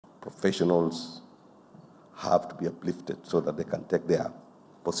professionals have to be uplifted so that they can take their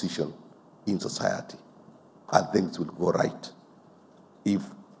position in society, and things will go right if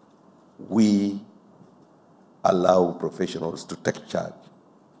we allow professionals to take charge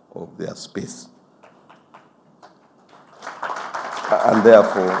of their space. And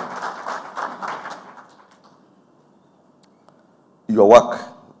therefore, your work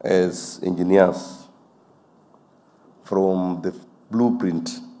as engineers, from the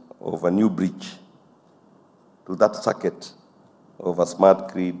blueprint of a new bridge to that circuit of a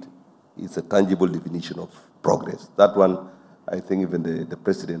smart grid, is a tangible definition of progress. That one, I think even the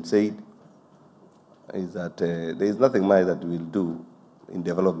president said, is that there is nothing much that we will do in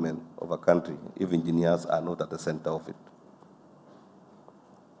development of a country if engineers are not at the center of it.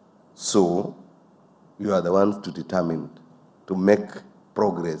 So, you are the ones to determine, to make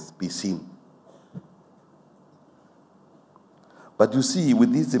progress be seen. But you see,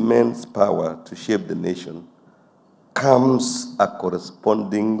 with this immense power to shape the nation comes a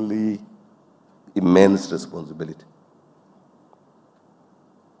correspondingly immense responsibility.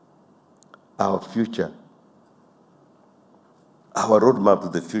 Our future, our roadmap to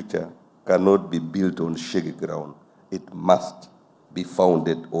the future cannot be built on shaky ground. It must be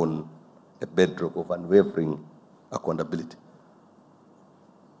founded on a bedrock of unwavering accountability.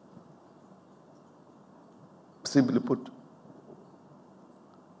 Simply put,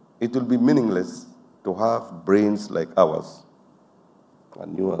 it will be meaningless to have brains like ours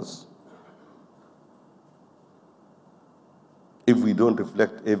and yours if we don't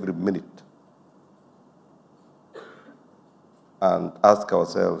reflect every minute and ask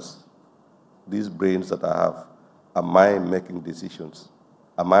ourselves, these brains that I have, am I making decisions?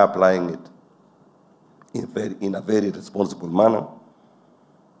 Am I applying it in a very responsible manner?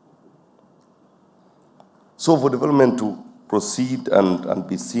 So for development to proceed and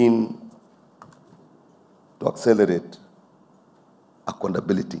be seen to accelerate,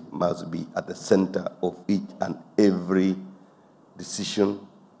 accountability must be at the center of each and every decision,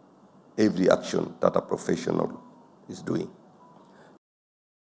 every action that a professional is doing.